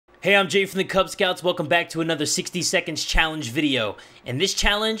Hey, I'm Jay from the Cub Scouts. Welcome back to another 60 seconds challenge video. And this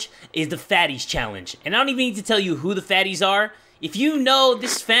challenge is the Fatties challenge. And I don't even need to tell you who the Fatties are. If you know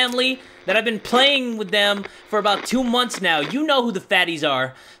this family that I've been playing with them for about 2 months now, you know who the Fatties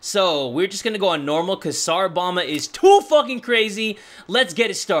are. So we're just gonna go on normal because Sarabama is too fucking crazy. Let's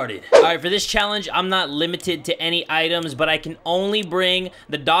get it started. Alright, for this challenge, I'm not limited to any items, but I can only bring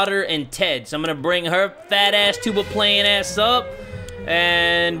the daughter and Ted. So I'm gonna bring her fat ass tuba playing ass up.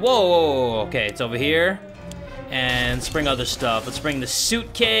 And whoa, okay, it's over here. And let's bring other stuff. Let's bring the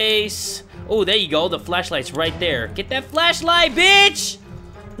suitcase. Oh, there you go. The flashlight's right there. Get that flashlight, bitch!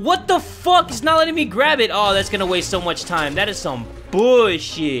 What the fuck? It's not letting me grab it. Oh, that's gonna waste so much time. That is some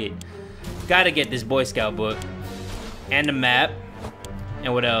bullshit. Gotta get this Boy Scout book. And the map.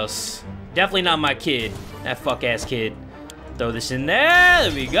 And what else? Definitely not my kid. That fuck-ass kid. Throw this in there.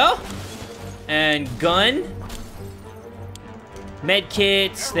 There we go. And gun. Med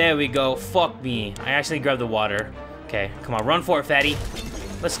kits, there we go. Fuck me. I actually grabbed the water. Okay, come on, run for it, fatty.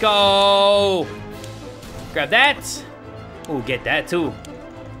 Let's go! Grab that. Ooh, get that too.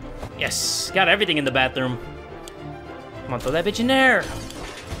 Yes, got everything in the bathroom. Come on, throw that bitch in there.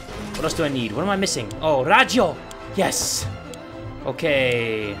 What else do I need? What am I missing? Oh, radio! Yes!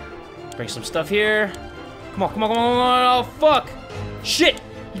 Okay. Bring some stuff here. Come on, come on, come on. Oh, fuck! Shit!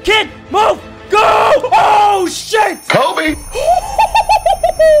 You can't move! Go! Oh, shit! Kobe!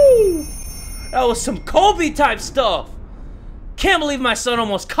 That was some Kobe type stuff. Can't believe my son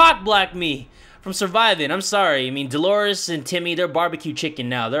almost cock-blocked me from surviving. I'm sorry. I mean, Dolores and Timmy, they're barbecue chicken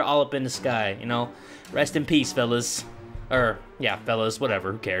now. They're all up in the sky, you know? Rest in peace, fellas. Or, yeah, fellas,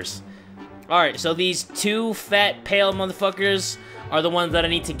 whatever. Who cares? Alright, so these two fat, pale motherfuckers are the ones that I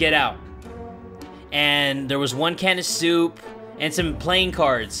need to get out. And there was one can of soup and some playing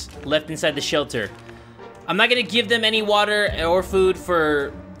cards left inside the shelter. I'm not gonna give them any water or food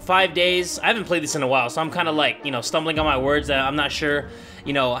for 5 days. I haven't played this in a while, so I'm kind of like, you know, stumbling on my words. I'm not sure,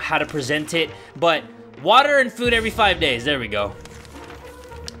 you know, how to present it. But water and food every 5 days. There we go.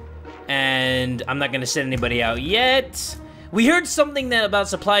 And I'm not gonna send anybody out yet. We heard something about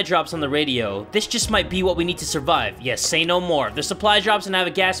supply drops on the radio. This just might be what we need to survive. Yes, say no more. If there's supply drops and I have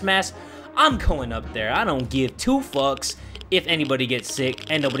a gas mask, I'm going up there. I don't give two fucks if anybody gets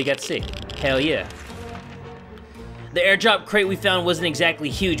sick, and nobody got sick. Hell yeah. The airdrop crate we found wasn't exactly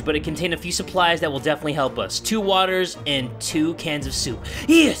huge, but it contained a few supplies that will definitely help us. 2 waters and 2 cans of soup.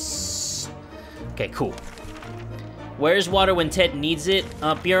 Yes! Okay, cool. Where's water when Ted needs it?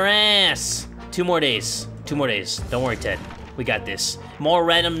 Up your ass! 2 more days. 2 more days. Don't worry, Ted. We got this. More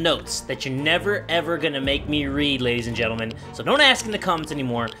random notes that you're never, ever gonna make me read, ladies and gentlemen. So don't ask in the comments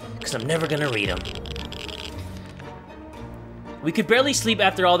anymore, because I'm never gonna read them. We could barely sleep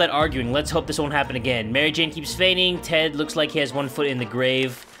after all that arguing. Let's hope this won't happen again. Mary Jane keeps fainting. Ted looks like he has 1 foot in the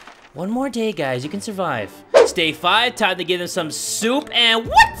grave. 1 more day, guys. You can survive. It's day 5. Time to give them some soup. And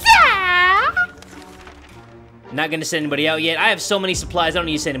what's up? Not gonna send anybody out yet. I have so many supplies. I don't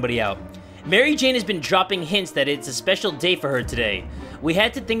need to send anybody out. Mary Jane has been dropping hints that it's a special day for her today. We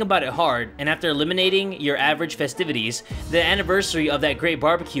had to think about it hard, and after eliminating your average festivities, the anniversary of that great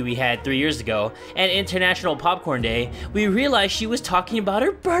barbecue we had 3 years ago, and International Popcorn Day, we realized she was talking about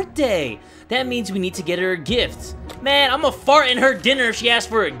her birthday. That means we need to get her a gift. Man, I'm gonna fart in her dinner if she asks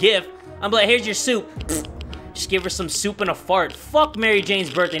for a gift. I'm like, here's your soup. Pfft. Just give her some soup and a fart. Fuck Mary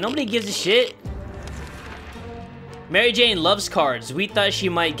Jane's birthday. Nobody gives a shit. Mary Jane loves cards. We thought she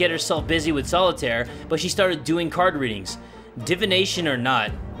might get herself busy with solitaire, but she started doing card readings. Divination or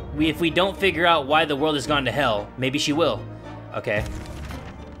not, if we don't figure out why the world has gone to hell, maybe she will. Okay.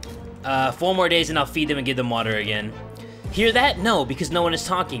 4 more days and I'll feed them and give them water again. Hear that? No, because no one is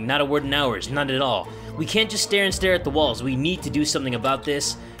talking. Not a word in hours. Not at all. We can't just stare and stare at the walls. We need to do something about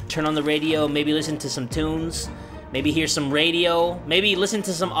this. Turn on the radio, maybe listen to some tunes. Maybe hear some radio. Maybe listen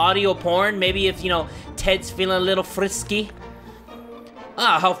to some audio porn. Maybe if, you know, Ted's feeling a little frisky.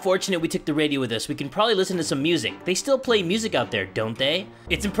 Ah, how fortunate we took the radio with us. We can probably listen to some music. They still play music out there, don't they?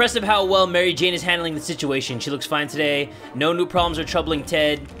 It's impressive how well Mary Jane is handling the situation. She looks fine today. No new problems are troubling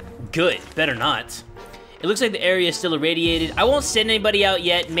Ted. Good. Better not. It looks like the area is still irradiated. I won't send anybody out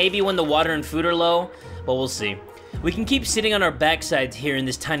yet. Maybe when the water and food are low. But we'll see. We can keep sitting on our backsides here in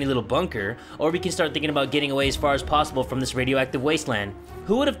this tiny little bunker, or we can start thinking about getting away as far as possible from this radioactive wasteland.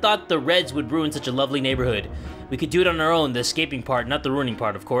 Who would have thought the Reds would ruin such a lovely neighborhood? We could do it on our own, the escaping part, not the ruining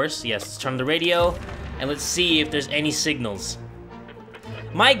part, of course. Yes, let's turn on the radio, and let's see if there's any signals.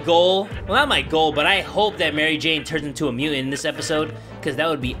 My goal, well, not my goal, but I hope that Mary Jane turns into a mutant in this episode, because that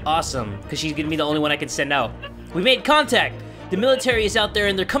would be awesome, because she's gonna be the only one I can send out. We made contact! The military is out there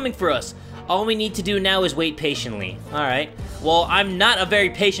and they're coming for us. All we need to do now is wait patiently. Alright. Well, I'm not a very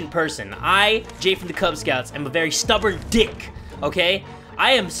patient person. I, Jay from the Cub Scouts, am a very stubborn dick. Okay?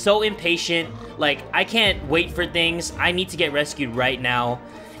 I am so impatient. Like, I can't wait for things. I need to get rescued right now.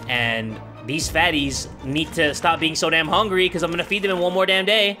 And these fatties need to stop being so damn hungry because I'm gonna feed them in one more damn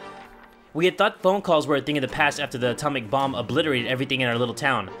day. We had thought phone calls were a thing of the past after the atomic bomb obliterated everything in our little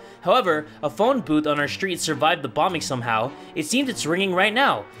town. However, a phone booth on our street survived the bombing somehow. It seems it's ringing right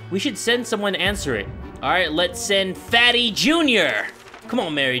now. We should send someone to answer it. Alright, let's send Fatty Jr. Come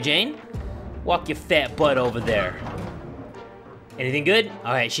on, Mary Jane. Walk your fat butt over there. Anything good?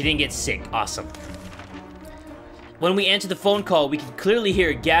 Alright, she didn't get sick. Awesome. When we answered the phone call, we could clearly hear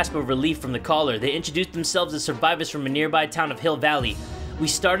a gasp of relief from the caller. They introduced themselves as survivors from a nearby town of Hill Valley. We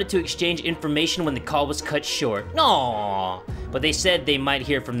started to exchange information when the call was cut short. Aww. But they said they might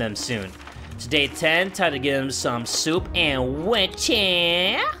hear from them soon. It's day 10, time to give them some soup and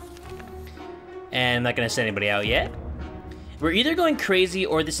wetcha. And I'm not gonna send anybody out yet. We're either going crazy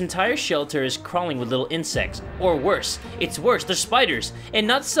or this entire shelter is crawling with little insects. Or worse. It's worse, they're spiders. And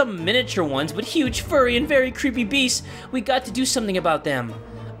not some miniature ones, but huge, furry, and very creepy beasts. We got to do something about them.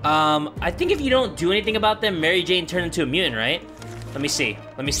 I think if you don't do anything about them, Mary Jane turned into a mutant, right? Let me see.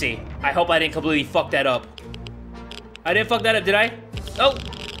 Let me see. I hope I didn't completely fuck that up. I didn't fuck that up, did I? Oh,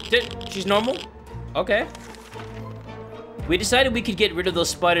 she's normal? Okay. We decided we could get rid of those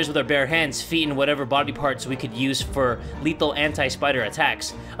spiders with our bare hands, feet, and whatever body parts we could use for lethal anti-spider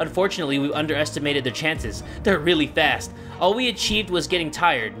attacks. Unfortunately, we underestimated their chances. They're really fast. All we achieved was getting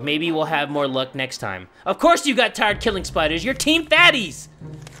tired. Maybe we'll have more luck next time. Of course you got tired killing spiders. You're team fatties!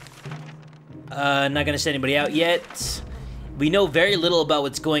 Not gonna send anybody out yet. We know very little about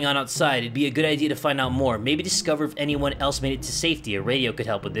what's going on outside. It'd be a good idea to find out more. Maybe discover if anyone else made it to safety. A radio could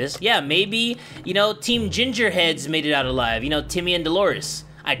help with this. Yeah, maybe, you know, Team Gingerheads made it out alive. You know, Timmy and Dolores.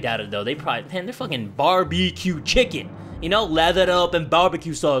 I doubt it, though. They probably, man, they're fucking barbecue chicken. You know, lathered up in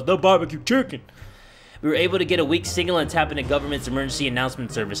barbecue sauce. The barbecue chicken. We were able to get a weak signal and tap into government's emergency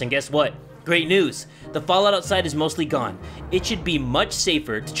announcement service. And guess what? Great news. The fallout outside is mostly gone. It should be much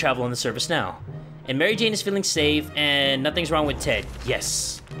safer to travel on the surface now. And Mary Jane is feeling safe, and nothing's wrong with Ted.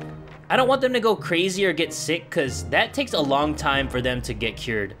 Yes. I don't want them to go crazy or get sick, because that takes a long time for them to get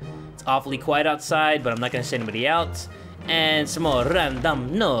cured. It's awfully quiet outside, but I'm not going to send anybody out. And some more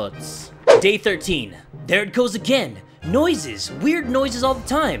random notes. Day 13. There it goes again. Noises. Weird noises all the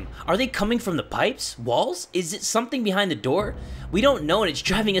time. Are they coming from the pipes? Walls? Is it something behind the door? We don't know, and it's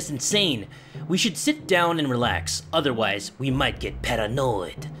driving us insane. We should sit down and relax. Otherwise, we might get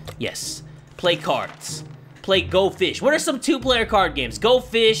paranoid. Yes. Play cards. Play Go Fish. What are some two-player card games? Go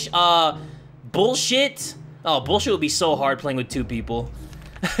Fish, Bullshit. Oh, Bullshit would be so hard playing with two people.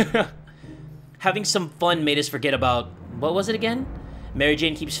 Having some fun made us forget about... What was it again? Mary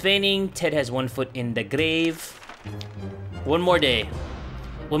Jane keeps fainting. Ted has one foot in the grave. One more day.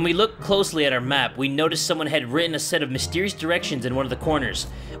 When we looked closely at our map, we noticed someone had written a set of mysterious directions in one of the corners.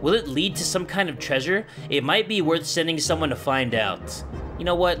 Will it lead to some kind of treasure? It might be worth sending someone to find out. You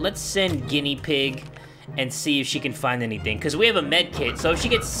know what? Let's send Guinea Pig and see if she can find anything. Because we have a med kit, so if she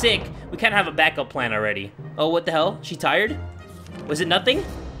gets sick, we kind of have a backup plan already. Oh, what the hell? She tired? Was it nothing?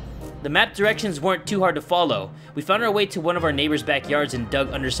 The map directions weren't too hard to follow. We found our way to one of our neighbors' backyards and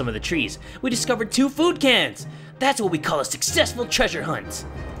dug under some of the trees. We discovered 2 food cans! That's what we call a successful treasure hunt.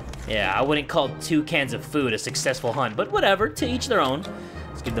 Yeah, I wouldn't call 2 cans of food a successful hunt, but whatever, to each their own.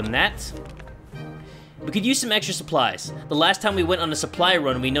 Let's give them that. We could use some extra supplies. The last time we went on a supply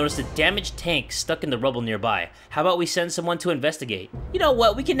run, we noticed a damaged tank stuck in the rubble nearby. How about we send someone to investigate? You know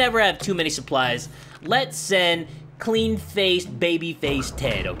what? We can never have too many supplies. Let's send clean-faced, baby-faced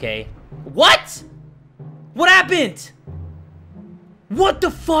Ted, okay? What? What happened? What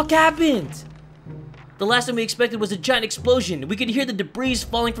the fuck happened? The last thing we expected was a giant explosion. We could hear the debris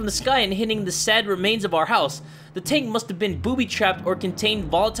falling from the sky and hitting the sad remains of our house. The tank must have been booby-trapped or contained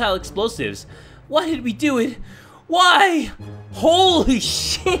volatile explosives. Why did we do it? Why? Holy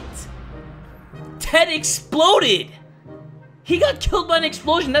shit! Ted exploded! He got killed by an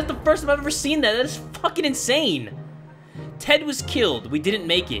explosion. That's the first time I've ever seen that. That is fucking insane. Ted was killed. We didn't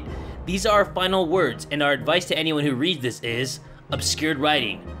make it. These are our final words, and our advice to anyone who reads this is obscured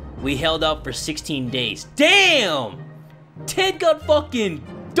writing. We held out for 16 days. Damn! Ted got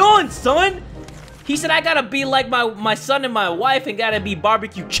fucking done, son! He said, I gotta be like my son and my wife and gotta be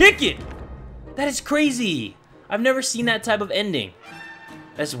barbecue chicken! That is crazy! I've never seen that type of ending.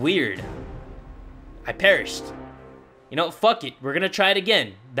 That's weird. I perished. You know, fuck it. We're gonna try it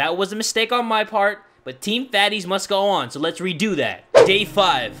again. That was a mistake on my part, but Team Fatties must go on, so let's redo that. Day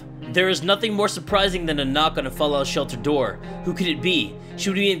 5. There is nothing more surprising than a knock on a fallout shelter door. Who could it be?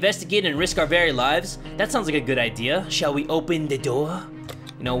 Should we investigate and risk our very lives? That sounds like a good idea. Shall we open the door?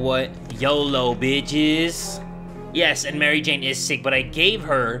 You know what? YOLO, bitches. Yes, and Mary Jane is sick, but I gave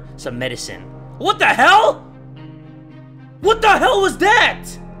her some medicine. What the hell? What the hell was that?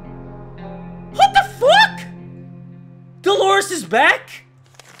 What the fuck? Dolores is back?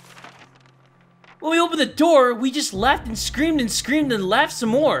 When we opened the door, we just laughed and screamed and laughed some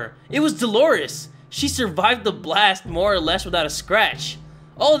more. It was Dolores. She survived the blast more or less without a scratch.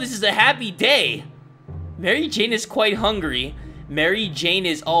 Oh, this is a happy day. Mary Jane is quite hungry. Mary Jane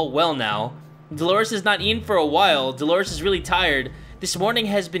is all well now. Dolores has not eaten for a while. Dolores is really tired. This morning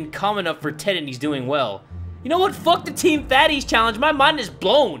has been calm enough for Ted and he's doing well. You know what? Fuck the Team Fatties challenge. My mind is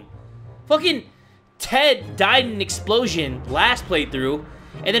blown. Fucking Ted died in an explosion last playthrough.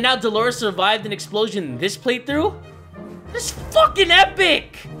 And then now Dolores survived an explosion this playthrough? This is fucking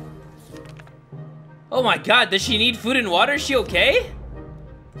epic! Oh my god, does she need food and water? Is she okay?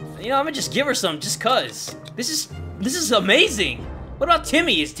 You know, I'm gonna just give her some just cuz. This is amazing! What about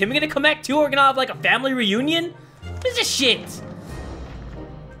Timmy? Is Timmy gonna come back too? Or we're gonna have like a family reunion? What is this shit?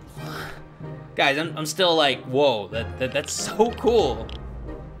 Guys, I'm still like, whoa, that's so cool.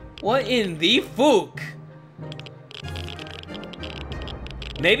 What in the fook?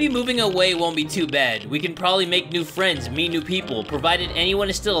 Maybe moving away won't be too bad. We can probably make new friends, meet new people, provided anyone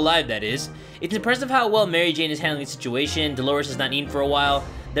is still alive, that is. It's impressive how well Mary Jane is handling the situation. Dolores has not eaten for a while.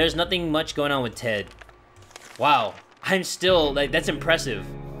 There's nothing much going on with Ted. Wow, I'm still, like, that's impressive.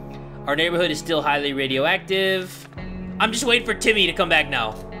 Our neighborhood is still highly radioactive. I'm just waiting for Timmy to come back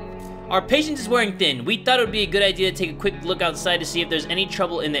now. Our patience is wearing thin. We thought it would be a good idea to take a quick look outside to see if there's any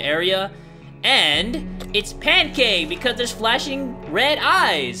trouble in the area. And it's Pancake because there's flashing red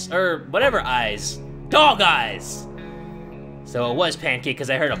eyes, or whatever eyes. Dog eyes. So it was Pancake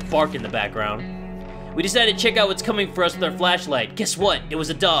because I heard a bark in the background. We decided to check out what's coming for us with our flashlight. Guess what? It was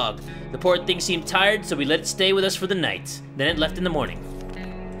a dog. The poor thing seemed tired, so we let it stay with us for the night. Then it left in the morning.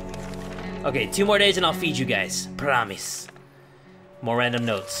 Okay, 2 more days and I'll feed you guys. Promise. More random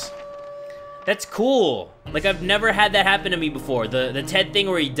notes. That's cool. Like, I've never had that happen to me before. The Ted thing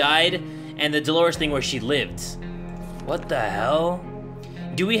where he died, and the Dolores thing where she lived. What the hell?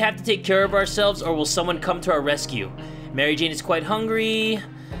 Do we have to take care of ourselves, or will someone come to our rescue? Mary Jane is quite hungry.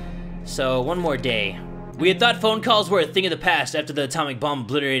 So, 1 more day. We had thought phone calls were a thing of the past after the atomic bomb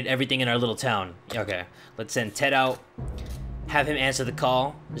obliterated everything in our little town. Okay, let's send Ted out. Have him answer the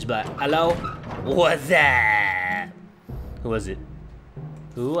call. Just be like, hello? What's that? Who was it?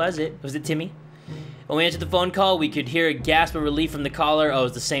 Who was it? Was it Timmy? When we answered the phone call, we could hear a gasp of relief from the caller. Oh, it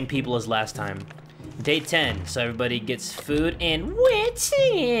was the same people as last time. Day 10, so everybody gets food and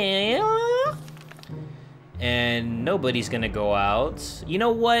whistle. And nobody's gonna go out. You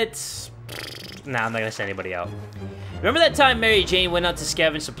know what? Nah, I'm not gonna send anybody out. Remember that time Mary Jane went out to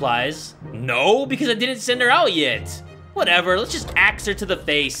scavenge supplies? No, because I didn't send her out yet. Whatever, let's just axe her to the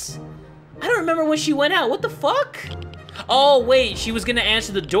face. I don't remember when she went out. What the fuck? Oh, wait, she was gonna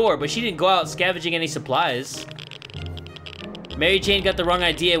answer the door, but she didn't go out scavenging any supplies. Mary Jane got the wrong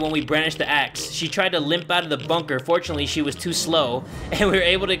idea when we brandished the axe. She tried to limp out of the bunker. Fortunately, she was too slow, and we were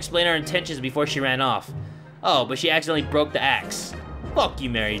able to explain our intentions before she ran off. Oh, but she accidentally broke the axe. Fuck you,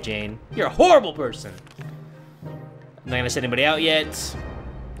 Mary Jane. You're a horrible person. I'm not gonna send anybody out yet.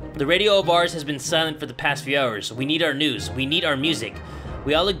 The radio of ours has been silent for the past few hours. We need our news. We need our music.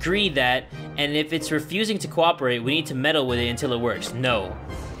 We all agree that, and if it's refusing to cooperate, we need to meddle with it until it works. No.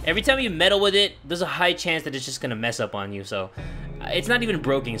 Every time you meddle with it, there's a high chance that it's just gonna mess up on you, so... It's not even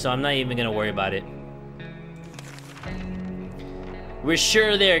broken, so I'm not even gonna worry about it. We're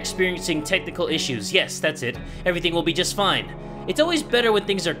sure they're experiencing technical issues. Yes, that's it. Everything will be just fine. It's always better when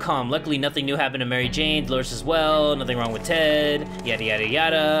things are calm. Luckily, nothing new happened to Mary Jane, Dolores as well, nothing wrong with Ted, yada yada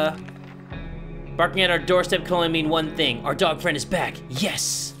yada. Barking at our doorstep can only mean one thing. Our dog friend is back.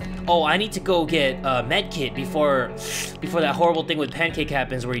 Yes! Oh, I need to go get a med kit before that horrible thing with Pancake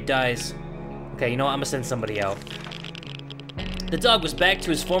happens where he dies. Okay, you know what? I'm gonna send somebody out. The dog was back to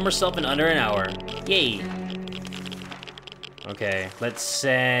his former self in under an hour. Yay. Okay, let's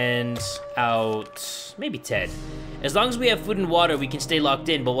send out maybe Ted. As long as we have food and water, we can stay locked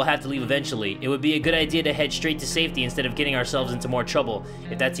in, but we'll have to leave eventually. It would be a good idea to head straight to safety instead of getting ourselves into more trouble,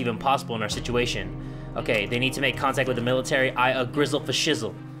 if that's even possible in our situation. Okay, they need to make contact with the military. A grizzle for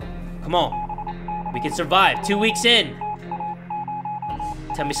shizzle. Come on. We can survive. 2 weeks in.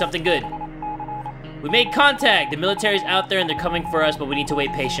 Tell me something good. We made contact. The military's out there and they're coming for us, but we need to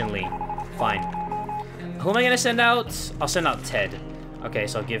wait patiently. Fine. Who am I gonna send out? I'll send out Ted. Okay,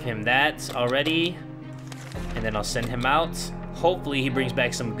 so I'll give him that already. And then I'll send him out. Hopefully he brings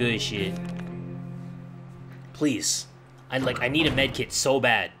back some good shit. Please. I need a med kit so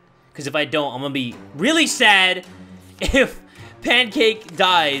bad. Because if I don't, I'm gonna be really sad if Pancake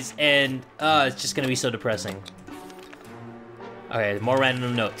dies, and it's just gonna be so depressing. Okay, more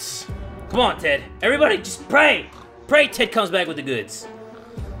random notes. Come on, Ted. Everybody, just pray. Pray Ted comes back with the goods.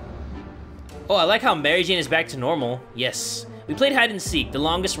 Oh, I like how Mary Jane is back to normal. Yes. We played hide and seek. The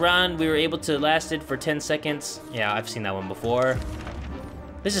longest round we were able to lasted for 10 seconds. Yeah, I've seen that one before.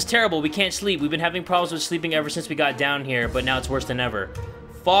 This is terrible. We can't sleep. We've been having problems with sleeping ever since we got down here, but now it's worse than ever.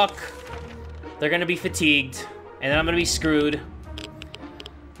 Fuck. They're gonna be fatigued, and then I'm gonna be screwed.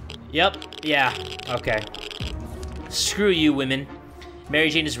 Yep. Yeah. Okay. Screw you, women. Mary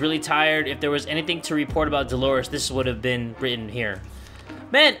Jane is really tired. If there was anything to report about Dolores, this would have been written here.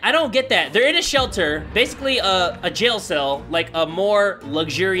 Man, I don't get that. They're in a shelter, basically a jail cell, like a more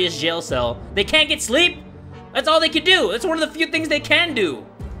luxurious jail cell. They can't get sleep? That's all they can do. That's one of the few things they can do.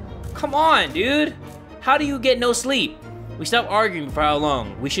 Come on, dude. How do you get no sleep? We stopped arguing for how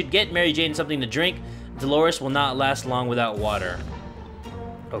long? We should get Mary Jane something to drink. Dolores will not last long without water.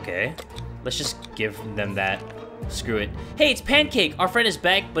 Okay. Let's just give them that. Screw it. Hey, it's Pancake. Our friend is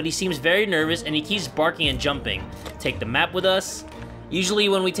back, but he seems very nervous and he keeps barking and jumping. Take the map with us. Usually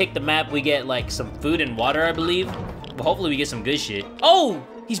when we take the map, we get like some food and water, I believe. But hopefully we get some good shit. Oh,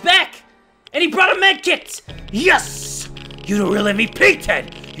 he's back! And he brought a med kit! Yes! You're the real MVP,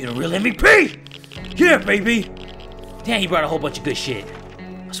 Ted! You're the real MVP! Here, baby! Damn, he brought a whole bunch of good shit.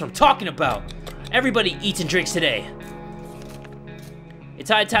 That's what I'm talking about. Everybody eats and drinks today. It's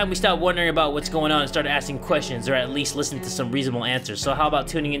high time we stopped wondering about what's going on and started asking questions, or at least listen to some reasonable answers. So how about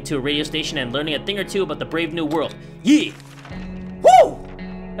tuning into a radio station and learning a thing or two about the brave new world? Yeah! Woo!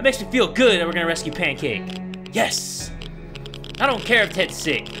 That makes me feel good that we're gonna rescue Pancake. Yes! I don't care if Ted's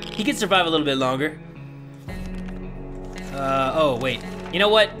sick. He can survive a little bit longer. Oh, wait. You know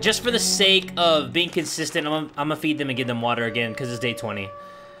what? Just for the sake of being consistent, I'm gonna feed them and give them water again, because it's day 20.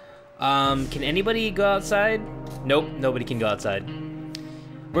 Can anybody go outside? Nope, nobody can go outside.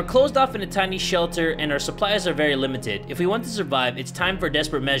 We're closed off in a tiny shelter, and our supplies are very limited. If we want to survive, it's time for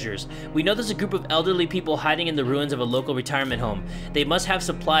desperate measures. We know there's a group of elderly people hiding in the ruins of a local retirement home. They must have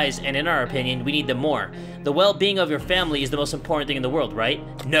supplies, and in our opinion, we need them more. The well-being of your family is the most important thing in the world, right?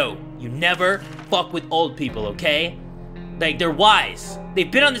 No, you never fuck with old people, okay? Like, they're wise. They've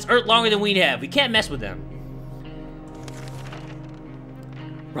been on this earth longer than we have. We can't mess with them.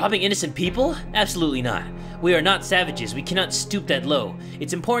 Robbing innocent people? Absolutely not. We are not savages. We cannot stoop that low.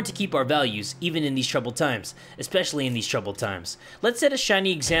 It's important to keep our values, even in these troubled times. Especially in these troubled times. Let's set a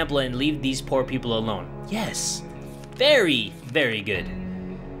shiny example and leave these poor people alone. Yes. Very, very good.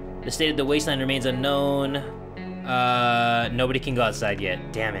 The state of the wasteland remains unknown. Nobody can go outside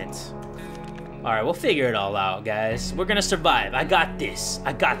yet. Damn it. Alright, we'll figure it all out, guys. We're gonna survive. I got this.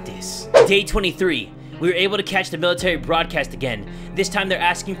 I got this. Day 23. We were able to catch the military broadcast again. This time they're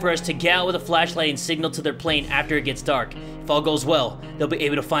asking for us to get out with a flashlight and signal to their plane after it gets dark. If all goes well, they'll be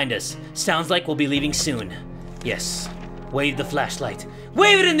able to find us. Sounds like we'll be leaving soon. Yes. Wave the flashlight.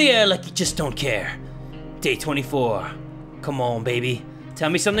 Wave it in the air like you just don't care. Day 24. Come on, baby.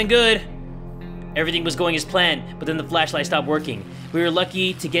 Tell me something good. Everything was going as planned, but then the flashlight stopped working. We were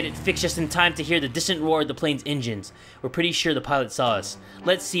lucky to get it fixed just in time to hear the distant roar of the plane's engines. We're pretty sure the pilot saw us.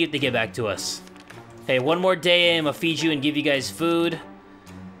 Let's see if they get back to us. Hey, one more day, I'm gonna feed you and give you guys food.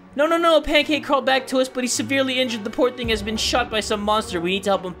 No, Pancake crawled back to us, but he's severely injured. The poor thing has been shot by some monster. We need to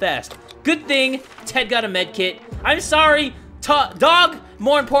help him fast. Good thing Ted got a med kit. I'm sorry, dog,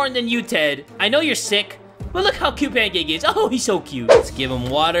 more important than you, Ted. I know you're sick, but look how cute Pancake is. Oh, he's so cute. Let's give him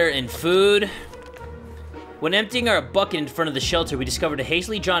water and food. When emptying our bucket in front of the shelter, we discovered a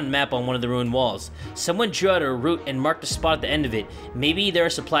hastily drawn map on one of the ruined walls. Someone drew out a route and marked a spot at the end of it. Maybe there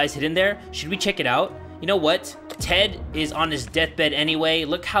are supplies hidden there? Should we check it out? You know what? Ted is on his deathbed anyway.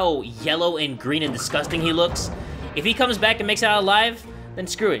 Look how yellow and green and disgusting he looks. If he comes back and makes it out alive, then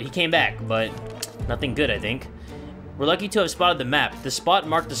screw it. He came back, but nothing good, I think. We're lucky to have spotted the map. The spot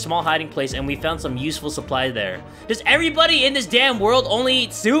marked a small hiding place, and we found some useful supplies there. Does everybody in this damn world only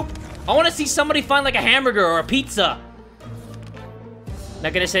eat soup? I want to see somebody find like a hamburger or a pizza.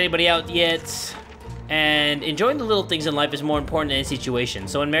 Not gonna set anybody out yet. And enjoying the little things in life is more important in any situation.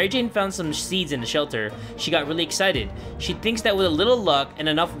 So when Mary Jane found some seeds in the shelter, she got really excited. She thinks that with a little luck and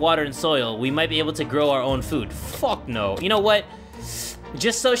enough water and soil, we might be able to grow our own food. Fuck no. You know what?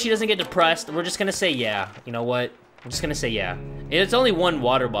 Just so she doesn't get depressed, we're just gonna say yeah. You know what? I'm just gonna say yeah. It's only one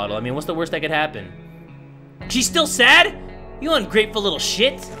water bottle. I mean, what's the worst that could happen? She's still sad? You ungrateful little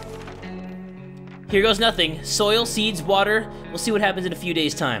shit. Here goes nothing. Soil, seeds, water. We'll see what happens in a few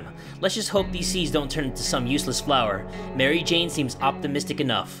days' time. Let's just hope these seeds don't turn into some useless flower. Mary Jane seems optimistic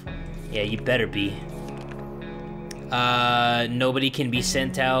enough. Yeah, you better be. Nobody can be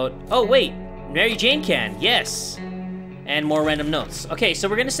sent out. Oh, wait. Mary Jane can. Yes. And more random notes. Okay, so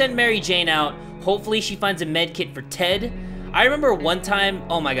we're gonna send Mary Jane out. Hopefully she finds a med kit for Ted. I remember one time,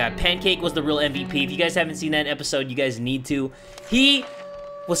 oh my god, Pancake was the real MVP. If you guys haven't seen that episode, you guys need to. He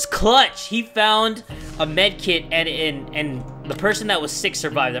was clutch. He found a med kit and the person that was sick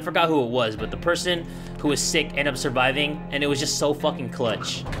survived. I forgot who it was, but the person who was sick ended up surviving, and it was just so fucking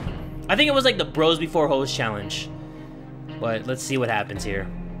clutch. I think it was like the Bros Before Hoes challenge. But let's see what happens here.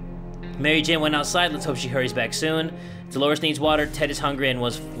 Mary Jane went outside. Let's hope she hurries back soon. Dolores needs water. Ted is hungry and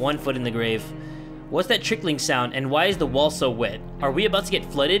was 1 foot in the grave. What's that trickling sound, and why is the wall so wet? Are we about to get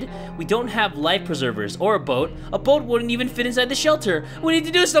flooded? We don't have life preservers or a boat. A boat wouldn't even fit inside the shelter. We need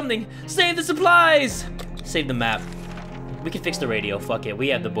to do something. Save the supplies. Save the map. We can fix the radio. Fuck it. We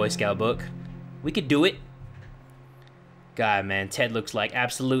have the Boy Scout book. We could do it. God, man. Ted looks like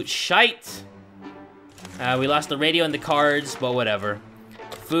absolute shite. We lost the radio and the cards, but whatever.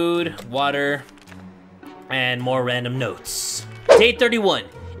 Food, water, and more random notes. Day 31.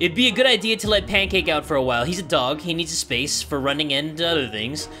 It'd be a good idea to let Pancake out for a while. He's a dog. He needs a space for running and other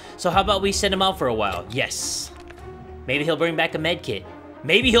things. So how about we send him out for a while? Yes. Maybe he'll bring back a med kit.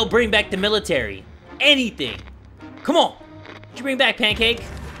 Maybe he'll bring back the military. Anything. Come on. What'd you bring back, Pancake?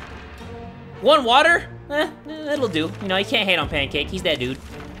 1 water? That'll do. You know, you can't hate on Pancake. He's that dude.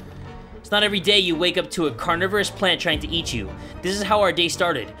 It's not every day you wake up to a carnivorous plant trying to eat you. This is how our day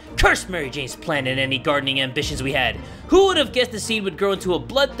started. Curse Mary Jane's plan and any gardening ambitions we had. Who would have guessed the seed would grow into a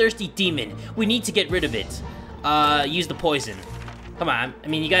bloodthirsty demon? We need to get rid of it. Use the poison. Come on. I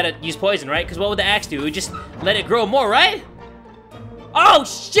mean, you gotta use poison, right? Because what would the axe do? It would just let it grow more, right? Oh,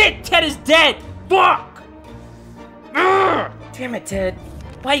 shit! Ted is dead! Fuck! Urgh! Damn it, Ted.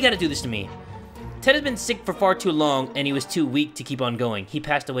 Why you gotta do this to me? Ted has been sick for far too long, and he was too weak to keep on going. He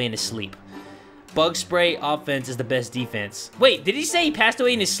passed away in his sleep. Bug spray offense is the best defense. Wait, did he say he passed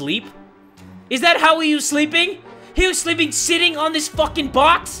away in his sleep? Is that how he was sleeping? He was sleeping sitting on this fucking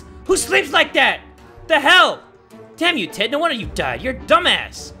box? Who sleeps like that? The hell? Damn you, Ted, no wonder you died. You're a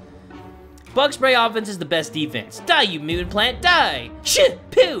dumbass. Bug spray offense is the best defense. Die, you mutant plant, die! Shit,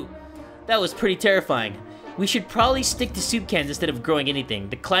 poo! That was pretty terrifying. We should probably stick to soup cans instead of growing anything.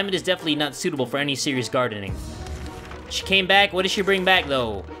 The climate is definitely not suitable for any serious gardening. She came back. What did she bring back,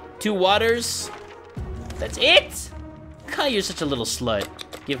 though? 2 waters? That's it? God, you're such a little slut.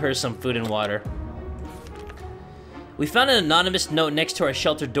 Give her some food and water. We found an anonymous note next to our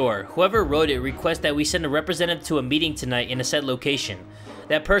shelter door. Whoever wrote it requests that we send a representative to a meeting tonight in a set location.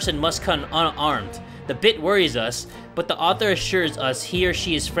 That person must come unarmed. The bit worries us, but the author assures us he or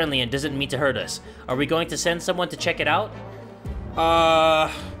she is friendly and doesn't mean to hurt us. Are we going to send someone to check it out?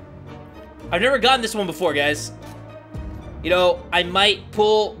 I've never gotten this one before, guys. You know, I might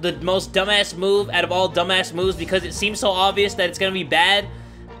pull the most dumbass move out of all dumbass moves because it seems so obvious that it's gonna be bad,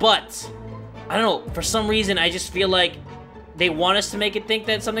 but I don't know, for some reason I just feel like they want us to make it think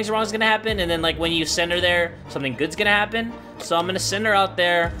that something's wrong is gonna happen, and then like when you send her there, something good's gonna happen. So I'm gonna send her out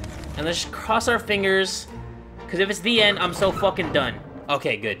there, and let's just cross our fingers, because if it's the end, I'm so fucking done.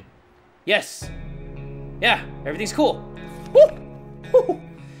 Okay, good. Yes. Yeah, everything's cool. Woo! Woo!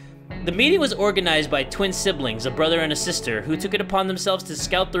 The meeting was organized by twin siblings, a brother and a sister, who took it upon themselves to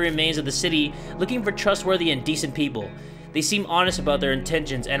scout the remains of the city, looking for trustworthy and decent people. They seemed honest about their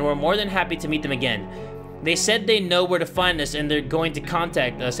intentions, and were more than happy to meet them again. They said they know where to find us, and they're going to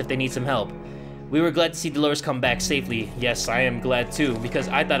contact us if they need some help. We were glad to see Dolores come back safely. Yes, I am glad too, because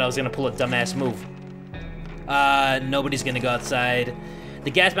I thought I was gonna pull a dumbass move. Nobody's gonna go outside.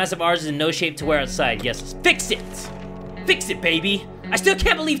 The gas mask of ours is in no shape to wear outside. Yes, fix it! Fix it, baby! I still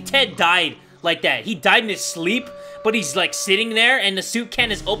can't believe Ted died like that. He died in his sleep, but he's like sitting there and the soup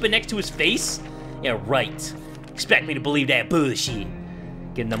can is open next to his face? Yeah, right. Expect me to believe that bullshit.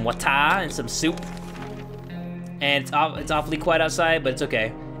 Getting them water and some soup. And it's awfully quiet outside, but it's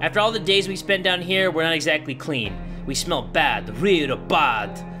okay. After all the days we spent down here, we're not exactly clean. We smell bad, real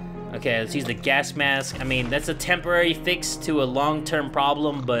bad. Okay, let's use the gas mask. I mean, that's a temporary fix to a long-term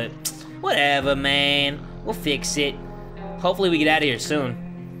problem, but whatever, man. We'll fix it. Hopefully we get out of here soon.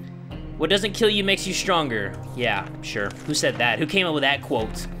 What doesn't kill you makes you stronger. Yeah, sure. Who said that? Who came up with that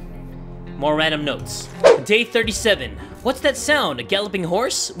quote? More random notes. Day 37. What's that sound? A galloping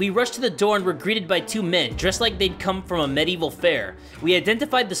horse? We rushed to the door and were greeted by 2 men, dressed like they'd come from a medieval fair. We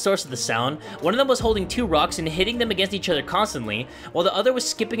identified the source of the sound. One of them was holding 2 rocks and hitting them against each other constantly, while the other was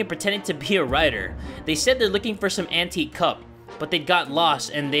skipping and pretending to be a rider. They said they're looking for some antique cup. but they'd got lost,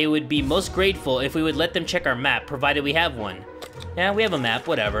 and they would be most grateful if we would let them check our map, provided we have one. Yeah, we have a map,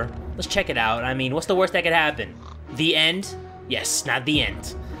 whatever. Let's check it out. I mean, what's the worst that could happen? The end? Yes, not the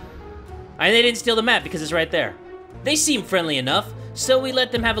end. And they didn't steal the map because it's right there. They seem friendly enough, so we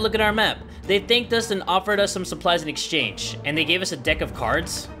let them have a look at our map. They thanked us and offered us some supplies in exchange, and they gave us a deck of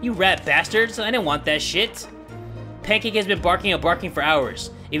cards? You rat bastards, I didn't want that shit. Pancake has been barking and barking for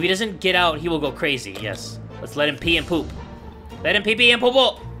hours. If he doesn't get out, he will go crazy. Yes, let's let him pee and poop. Let him pee and poop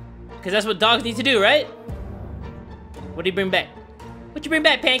poop. Because that's what dogs need to do, right? What did he bring back? What'd you bring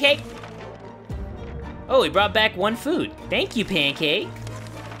back, Pancake? Oh, he brought back one food. Thank you, Pancake.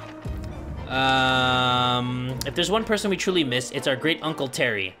 If there's one person we truly miss, it's our great Uncle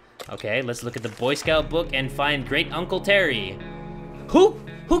Terry. Okay, let's look at the Boy Scout book and find great Uncle Terry.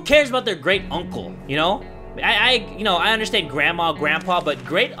 Who cares about their great uncle, you know? I understand grandma, grandpa, but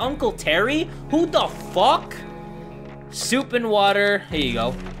great Uncle Terry? Who the fuck? Soup and water, here you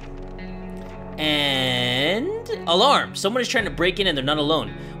go. And alarm, someone is trying to break in and they're not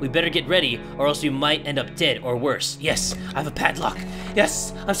alone. We better get ready or else we might end up dead or worse. Yes, I have a padlock.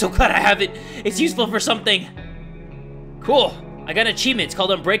 Yes, I'm so glad I have it. It's useful for something. Cool, I got an achievement, it's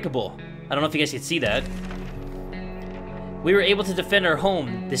called Unbreakable. I don't know if you guys can see that. We were able to defend our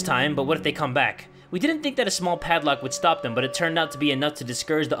home this time, but what if they come back? We didn't think that a small padlock would stop them, but it turned out to be enough to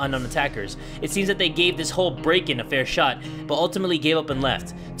discourage the unknown attackers. It seems that they gave this whole break-in a fair shot, but ultimately gave up and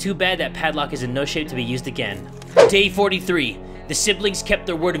left. Too bad that padlock is in no shape to be used again. Day 43. The siblings kept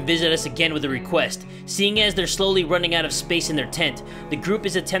their word and visited us again with a request. Seeing as they're slowly running out of space in their tent, the group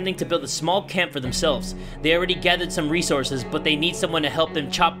is attempting to build a small camp for themselves. They already gathered some resources, but they need someone to help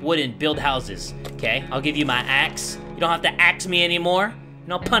them chop wood and build houses. Okay, I'll give you my axe. You don't have to axe me anymore.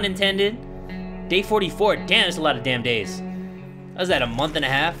 No pun intended. Day 44, damn, that's a lot of damn days. Was that a month and a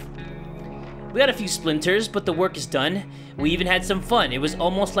half? We got a few splinters, but the work is done. We even had some fun. It was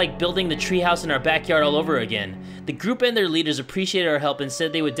almost like building the treehouse in our backyard all over again. The group and their leaders appreciated our help and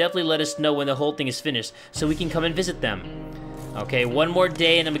said they would definitely let us know when the whole thing is finished so we can come and visit them. Okay, one more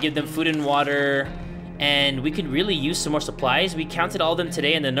day and I'm gonna give them food and water. And we could really use some more supplies. We counted all of them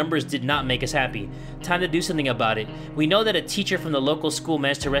today and the numbers did not make us happy. Time to do something about it. We know that a teacher from the local school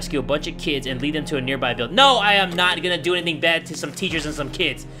managed to rescue a bunch of kids and lead them to a nearby building. No, I am not gonna do anything bad to some teachers and some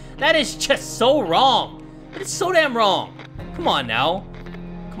kids. That is just so wrong. That is so damn wrong. Come on now.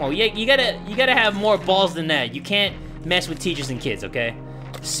 Come on, you gotta have more balls than that. You can't mess with teachers and kids, okay?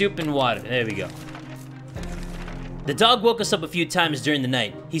 Soup and water, there we go. The dog woke us up a few times during the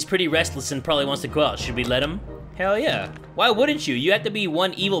night. He's pretty restless and probably wants to go out. Should we let him? Hell yeah. Why wouldn't you? You have to be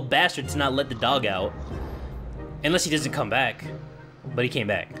one evil bastard to not let the dog out. Unless he doesn't come back. But he came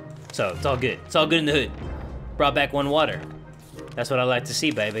back. So, it's all good. It's all good in the hood. Brought back one water. That's what I like to see,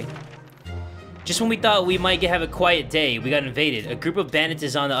 baby. Just when we thought we might have a quiet day, we got invaded. A group of bandits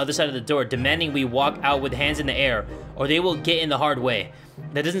is on the other side of the door, demanding we walk out with hands in the air, or they will get in the hard way.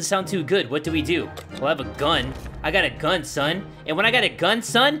 That doesn't sound too good. What do we do? Well, I have a gun. I got a gun, son. And when I got a gun,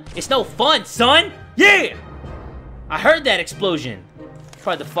 son, it's no fun, son! Yeah! I heard that explosion.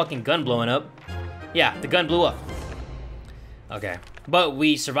 Probably the fucking gun blowing up. Yeah, the gun blew up. Okay. But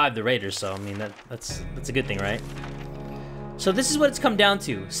we survived the raiders, so, I mean, that's a good thing, right? So this is what it's come down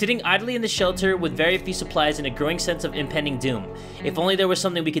to. Sitting idly in the shelter with very few supplies and a growing sense of impending doom. If only there was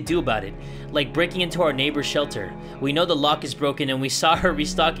something we could do about it. Like breaking into our neighbor's shelter. We know the lock is broken and we saw her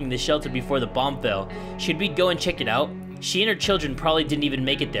restocking the shelter before the bomb fell. Should we go and check it out? She and her children probably didn't even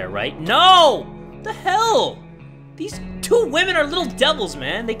make it there, right? No! The hell? These two women are little devils,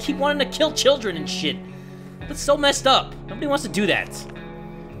 man. They keep wanting to kill children and shit. That's so messed up. Nobody wants to do that.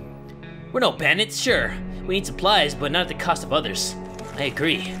 We're no bandits, sure. We need supplies, but not at the cost of others. I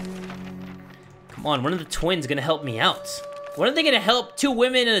agree. Come on, one of the twins gonna help me out. When are they gonna help two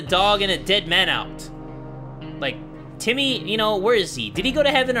women and a dog and a dead man out? Like, Timmy, you know, where is he? Did he go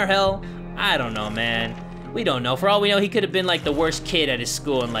to heaven or hell? I don't know, man. We don't know. For all we know, he could have been like the worst kid at his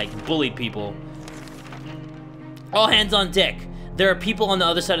school and like bullied people. All hands on deck. There are people on the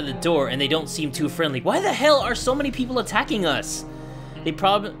other side of the door and they don't seem too friendly. Why the hell are so many people attacking us? They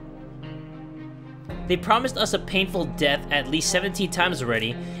promised us a painful death at least 17 times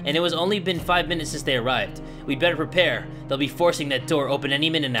already, and it was only been 5 minutes since they arrived. We'd better prepare. They'll be forcing that door open any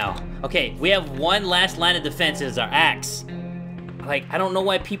minute now. Okay, we have one last line of defense, it's our axe. Like, I don't know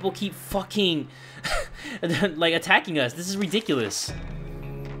why people keep fucking, like, attacking us. This is ridiculous.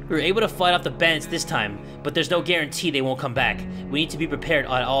 We were able to fight off the bandits this time, but there's no guarantee they won't come back. We need to be prepared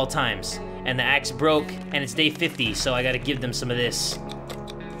at all times. And the axe broke, and it's day 50, so I gotta give them some of this.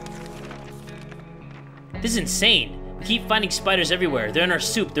 This is insane. We keep finding spiders everywhere. They're in our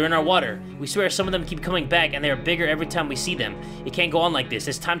soup, they're in our water. We swear some of them keep coming back and they are bigger every time we see them. It can't go on like this.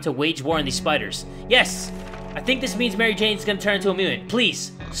 It's time to wage war on these spiders. Yes! I think this means Mary Jane's gonna turn into a mutant.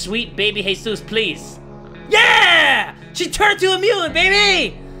 Please. Sweet baby Jesus, please. Yeah! She turned to a mutant,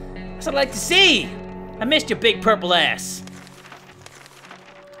 baby! That's what I like to see. I missed your big purple ass.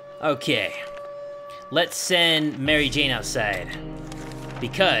 Okay. Let's send Mary Jane outside.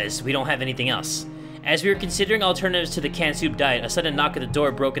 Because we don't have anything else. As we were considering alternatives to the canned soup diet, a sudden knock at the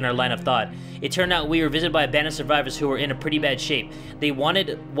door broke in our line of thought. It turned out we were visited by a band of survivors who were in a pretty bad shape. They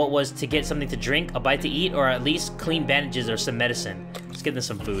wanted what was to get something to drink, a bite to eat, or at least clean bandages or some medicine. Let's give them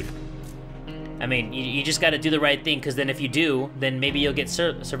some food. I mean, you just gotta do the right thing, because then if you do, then maybe you'll get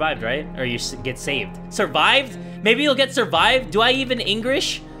survived, right? Or you get saved. Survived? Maybe you'll get survived? Do I even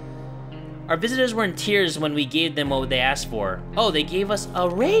English? Our visitors were in tears when we gave them what they asked for. Oh, they gave us a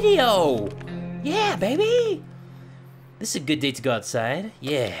radio! Yeah, baby! This is a good day to go outside.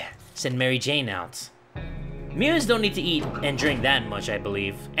 Yeah, send Mary Jane out. Mutants don't need to eat and drink that much, I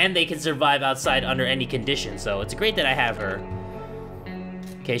believe. And they can survive outside under any conditions, so it's great that I have her.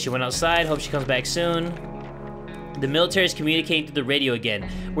 Okay, she went outside. Hope she comes back soon. The military is communicating through the radio again.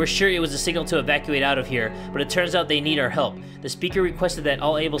 We're sure it was a signal to evacuate out of here, but it turns out they need our help. The speaker requested that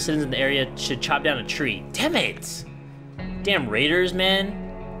all able citizens in the area should chop down a tree. Damn it! Damn raiders, man.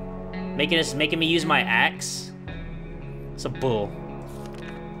 Making me use my axe? It's a bull.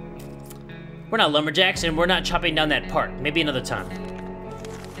 We're not lumberjacks, and we're not chopping down that park. Maybe another time.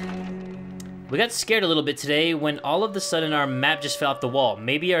 We got scared a little bit today when all of a sudden our map just fell off the wall.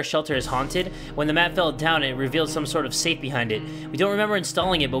 Maybe our shelter is haunted? When the map fell down, it revealed some sort of safe behind it. We don't remember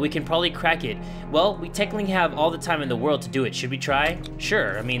installing it, but we can probably crack it. Well, we technically have all the time in the world to do it. Should we try?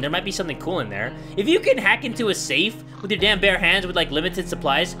 Sure. I mean, there might be something cool in there. If you can hack into a safe with your damn bare hands with like limited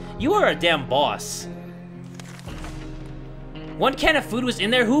supplies, you are a damn boss. One can of food was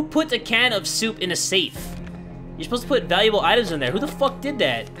in there. Who put a can of soup in a safe? You're supposed to put valuable items in there. Who the fuck did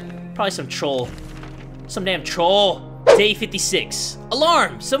that? Probably some troll. Some damn troll. Day 56.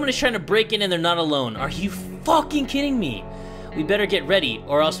 Alarm! Someone is trying to break in and they're not alone. Are you fucking kidding me? We better get ready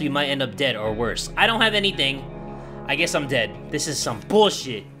or else we might end up dead or worse. I don't have anything. I guess I'm dead. This is some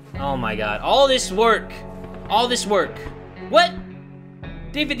bullshit. Oh my god. All this work. All this work. What?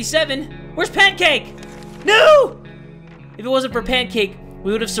 Day 57? Where's Pancake? No! If it wasn't for Pancake,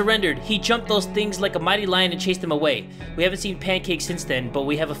 we would have surrendered. He jumped those things like a mighty lion and chased them away. We haven't seen Pancake since then, but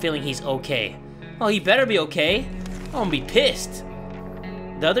we have a feeling he's okay. Oh, he better be okay. I'm gonna be pissed.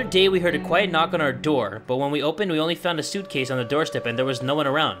 The other day, we heard a quiet knock on our door, but when we opened, we only found a suitcase on the doorstep and there was no one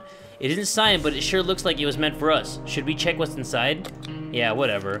around. It isn't signed, but it sure looks like it was meant for us. Should we check what's inside? Yeah,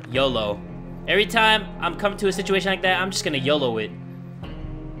 whatever. YOLO. Every time I'm coming to a situation like that, I'm just gonna YOLO it.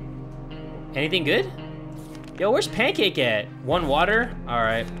 Anything good? Yo, where's Pancake at? One water?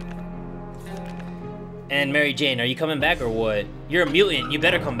 Alright. And Mary Jane, are you coming back or what? You're a mutant, you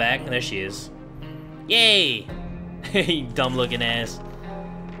better come back. There she is. Yay! You dumb looking ass.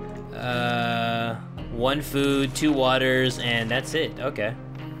 One food, 2 waters, and that's it. Okay.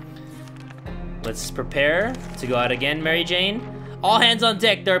 Let's prepare to go out again, Mary Jane. All hands on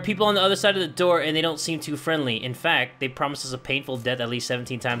deck. There are people on the other side of the door, and they don't seem too friendly. In fact, they promised us a painful death at least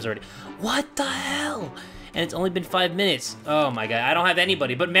 17 times already. What the hell? And it's only been 5 minutes. Oh my god, I don't have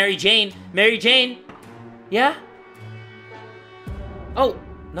anybody but Mary Jane. Mary Jane? Yeah? Oh,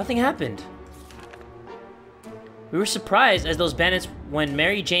 nothing happened. We were surprised as those bandits when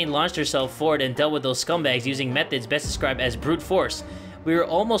Mary Jane launched herself forward and dealt with those scumbags using methods best described as brute force. We were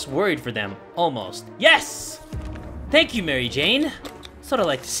almost worried for them. Almost. Yes! Thank you, Mary Jane. That's what I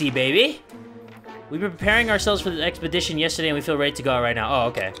like to see, baby. We were preparing ourselves for the expedition yesterday and we feel ready to go out right now. Oh,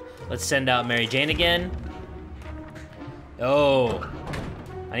 okay. Let's send out Mary Jane again. Oh,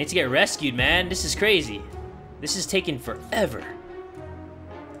 I need to get rescued, man. This is crazy. This is taking forever.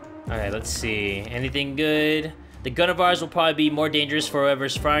 All right, let's see. Anything good? The gun of ours will probably be more dangerous for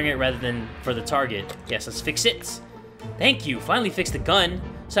whoever's firing it rather than for the target. Yes, let's fix it. Thank you. Finally fixed the gun.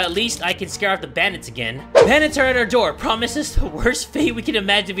 So at least I can scare off the bandits again. Bandits are at our door. Promise us the worst fate we can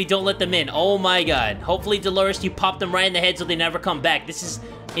imagine if we don't let them in. Oh my god. Hopefully, Dolores, you pop them right in the head so they never come back. This is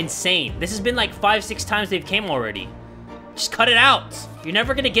insane. This has been like 5-6 times they've came already. Just cut it out. You're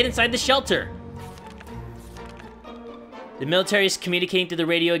never gonna get inside the shelter. The military is communicating through the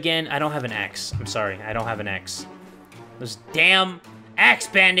radio again. I don't have an axe. I'm sorry. I don't have an axe. Those damn axe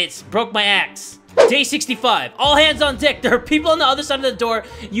bandits broke my axe. Day 65. All hands on deck. There are people on the other side of the door.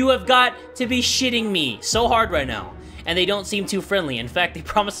 You have got to be shitting me. So hard right now. And they don't seem too friendly. In fact, they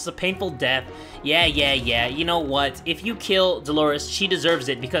promised us a painful death. Yeah. You know what? If you kill Dolores, she deserves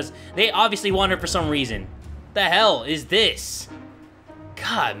it because they obviously want her for some reason. The hell is this?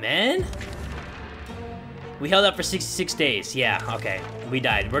 God, man. We held out for 66 days. Yeah, okay. We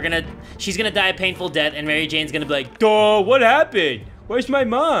died. She's gonna die a painful death, and Mary Jane's gonna be like, duh, what happened? Where's my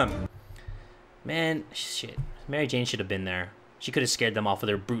mom? Man, shit. Mary Jane should have been there. She could have scared them off with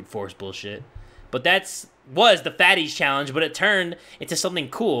her brute force bullshit. But was the Fatties challenge, but it turned into something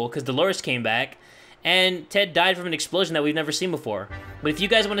cool, because Dolores came back, and Ted died from an explosion that we've never seen before. But if you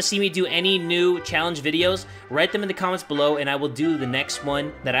guys want to see me do any new challenge videos, write them in the comments below, and I will do the next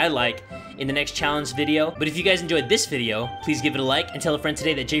one that I like in the next challenge video. But if you guys enjoyed this video, please give it a like, and tell a friend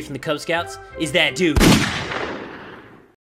today that Jay from the Cub Scouts is that dude.